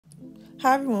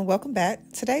Hi everyone, welcome back.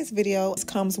 Today's video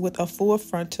comes with a full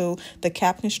frontal. The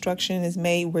cap construction is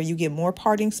made where you get more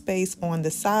parting space on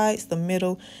the sides, the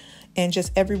middle, and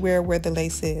just everywhere where the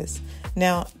lace is.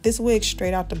 Now, this wig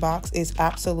straight out the box is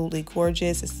absolutely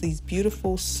gorgeous. It's these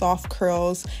beautiful soft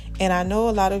curls, and I know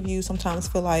a lot of you sometimes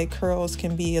feel like curls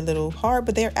can be a little hard,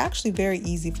 but they're actually very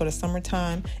easy for the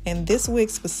summertime. And this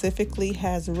wig specifically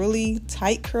has really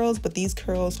tight curls, but these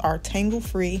curls are tangle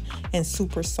free and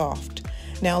super soft.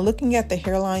 Now, looking at the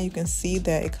hairline, you can see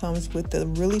that it comes with the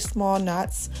really small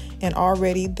knots, and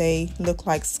already they look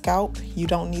like scalp. You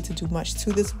don't need to do much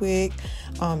to this wig.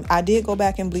 I did go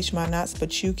back and bleach my knots,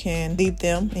 but you can leave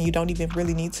them and you don't even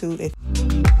really need to.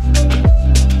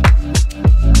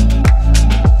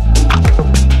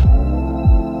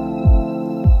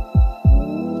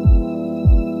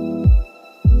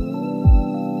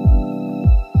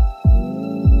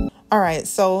 Alright,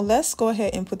 so let's go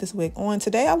ahead and put this wig on.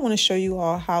 Today I want to show you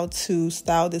all how to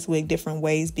style this wig different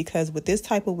ways, because with this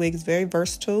type of wig, it's very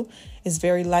versatile, it's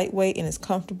very lightweight, and it's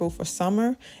comfortable for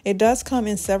summer. It does come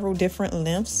in several different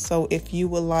lengths, so if you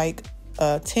would like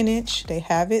a 10-inch, they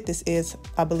have it. This is,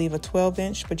 I believe, a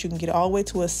 12-inch, but you can get all the way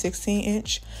to a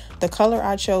 16-inch. The color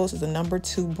I chose is a number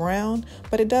 2 brown,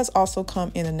 but it does also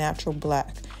come in a natural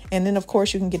black. And then, of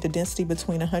course, you can get the density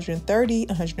between 130,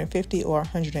 150, or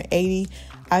 180.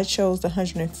 I chose the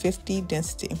 150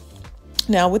 density.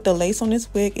 Now, with the lace on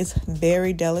this wig, it's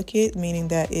very delicate, meaning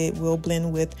that it will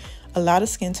blend with a lot of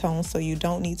skin tones, so you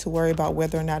don't need to worry about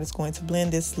whether or not it's going to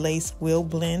blend. This lace will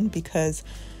blend because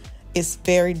it's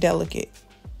very delicate.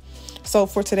 So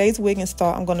for today's wig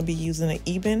install, I'm going to be using an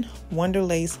Eben Wonder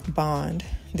Lace Bond.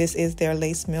 This is their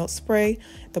lace melt spray,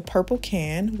 the purple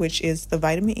can, which is the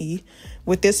vitamin E.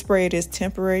 With this spray, it is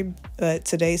temporary, but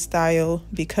today's style,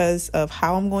 because of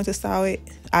how I'm going to style it,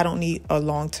 I don't need a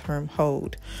long-term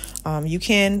hold. You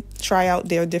can try out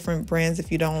their different brands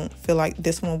if you don't feel like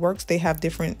this one works. They have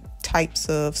different types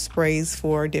of sprays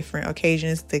for different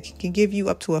occasions that can give you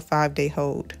up to a 5-day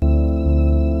hold.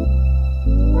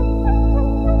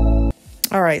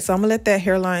 All right, so I'm gonna let that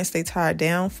hairline stay tied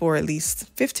down for at least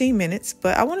 15 minutes,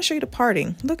 but I wanna show you the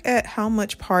parting. Look at how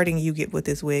much parting you get with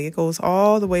this wig. It goes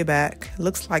all the way back,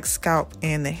 looks like scalp,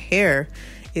 and the hair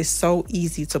is so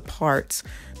easy to part.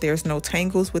 There's no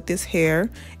tangles with this hair,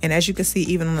 and as you can see,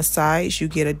 even on the sides, you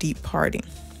get a deep parting.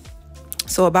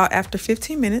 So about after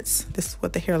 15 minutes, this is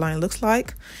what the hairline looks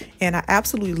like, and I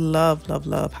absolutely love, love,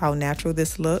 love how natural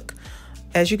this looks.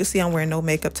 As you can see, I'm wearing no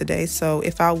makeup today, so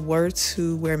if I were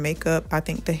to wear makeup, I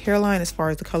think the hairline, as far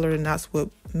as the color of the knots,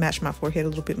 would match my forehead a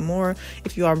little bit more.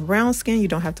 If you are brown skin, you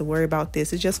don't have to worry about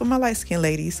this. It's just for my light skin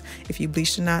ladies. If you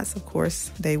bleach the knots, of course,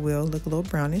 they will look a little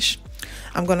brownish.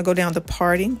 I'm going to go down the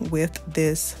parting with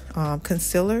this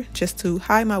concealer just to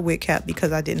hide my wig cap,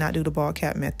 because I did not do the ball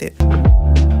cap method.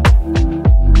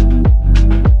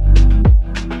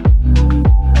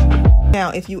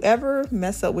 Now, if you ever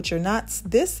mess up with your knots,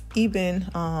 this Eben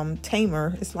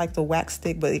tamer is like the wax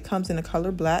stick, but it comes in the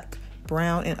color black,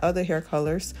 brown, and other hair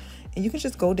colors. And you can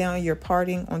just go down your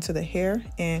parting onto the hair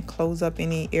and close up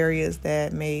any areas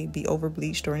that may be over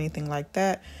bleached or anything like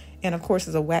that. And of course,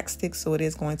 it's a wax stick, so it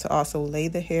is going to also lay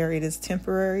the hair. It is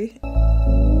temporary.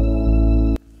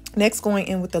 Next, going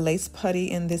in with the lace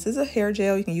putty, and this is a hair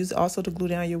gel. You can use it also to glue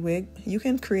down your wig. You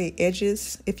can create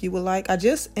edges if you would like. I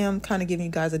just am kind of giving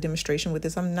you guys a demonstration with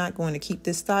this. I'm not going to keep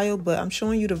this style, but I'm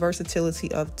showing you the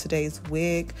versatility of today's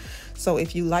wig. So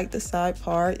if you like the side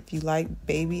part, if you like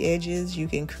baby edges, you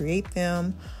can create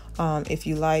them. If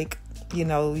you like, you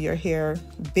know, your hair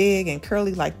big and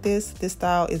curly like this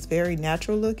style is very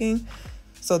natural looking.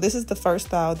 So this is the first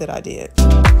style that I did.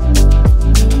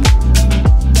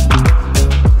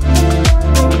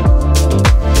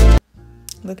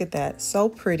 Look at that, so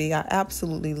pretty. I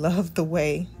absolutely love the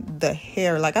way the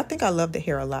hair, like, I think I love the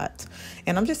hair a lot.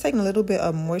 And I'm just taking a little bit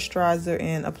of moisturizer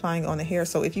and applying it on the hair.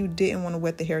 So if you didn't want to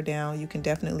wet the hair down, you can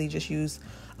definitely just use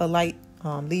a light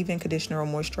leave-in conditioner or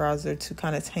moisturizer to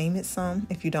kind of tame it some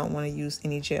if you don't want to use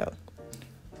any gel.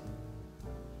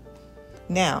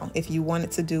 Now, if you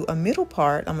wanted to do a middle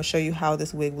part, I'm going to show you how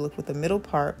this wig will look with the middle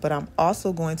part, but I'm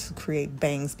also going to create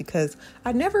bangs because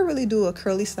I never really do a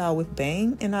curly style with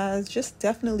bang, and I just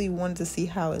definitely wanted to see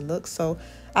how it looks. So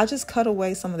I just cut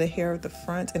away some of the hair at the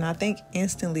front, and I think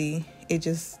instantly it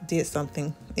just did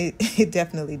something. It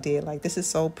definitely did. Like, this is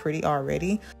so pretty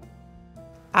already.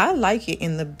 I like it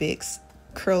in the big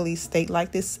curly state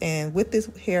like this, and with this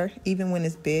hair, even when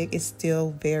it's big, it's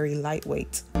still very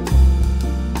lightweight.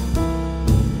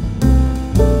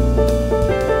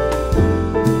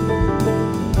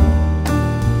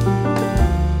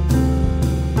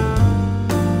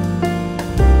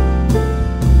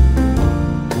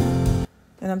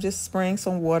 And I'm just spraying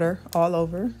some water all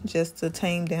over just to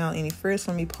tame down any frizz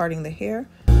from me parting the hair.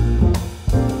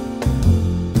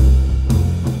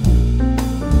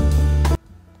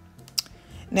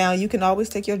 Now you can always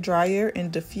take your dryer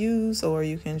and diffuse, or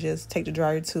you can just take the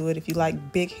dryer to it. If you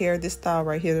like big hair, this style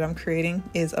right here that I'm creating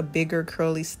is a bigger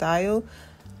curly style.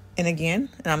 And again,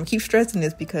 and I'm gonna keep stressing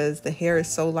this because the hair is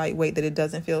so lightweight that it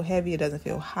doesn't feel heavy, it doesn't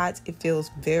feel hot, it feels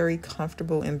very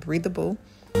comfortable and breathable.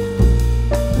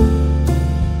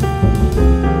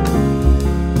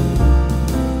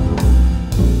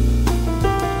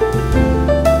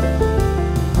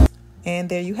 And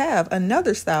there you have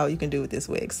another style you can do with this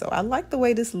wig. So I like the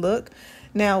way this look.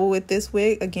 Now with this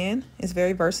wig, again, it's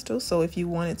very versatile. So if you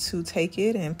wanted to take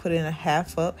it and put it in a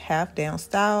half up, half down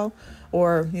style,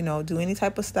 or, you know, do any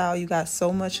type of style, you got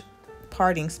so much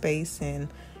parting space and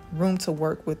room to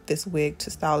work with this wig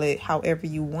to style it however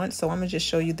you want. So I'm gonna just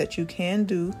show you that you can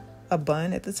do a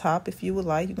bun at the top if you would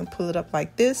like. You can pull it up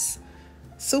like this.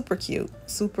 Super cute,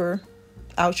 super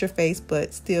out your face,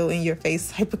 but still in your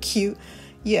face type of cute.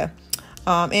 Yeah.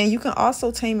 And you can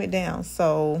also tame it down.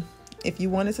 So if you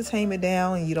wanted to tame it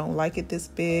down and you don't like it this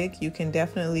big, you can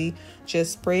definitely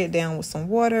just spray it down with some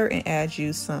water and add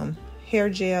you some hair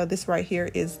gel. This right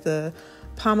here is the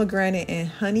pomegranate and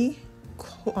honey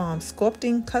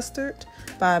sculpting custard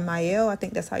by Marielle. I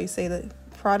think that's how you say the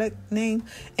product name.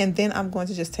 And then I'm going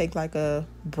to just take like a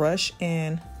brush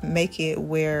and make it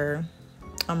where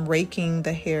I'm raking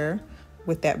the hair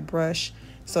with that brush,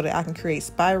 so that I can create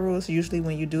spirals. Usually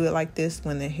when you do it like this,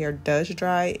 when the hair does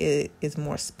dry, it is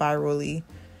more spirally.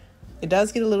 It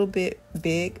does get a little bit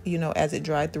big, you know, as it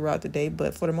dried throughout the day,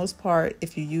 but for the most part,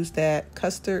 if you use that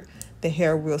custard, the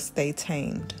hair will stay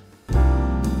tamed.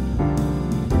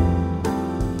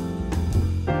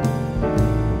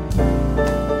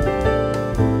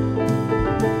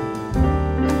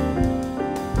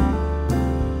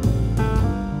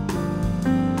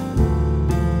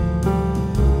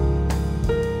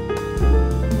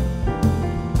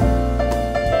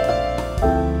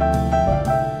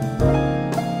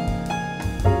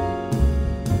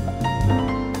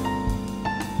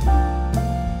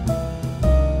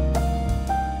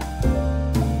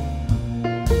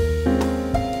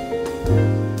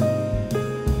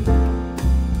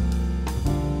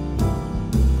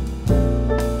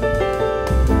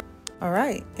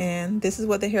 And this is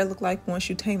what the hair look like once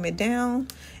you tame it down.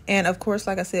 And of course,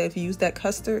 like I said, if you use that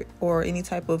custard or any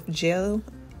type of gel,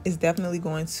 it's definitely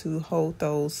going to hold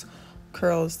those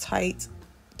curls tight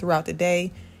throughout the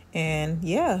day. And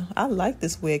yeah, I like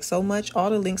this wig so much. All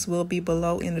the links will be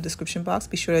below in the description box.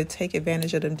 Be sure to take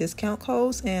advantage of them discount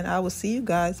codes, and I will see you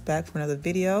guys back for another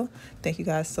video. Thank you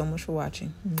guys so much for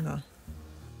watching.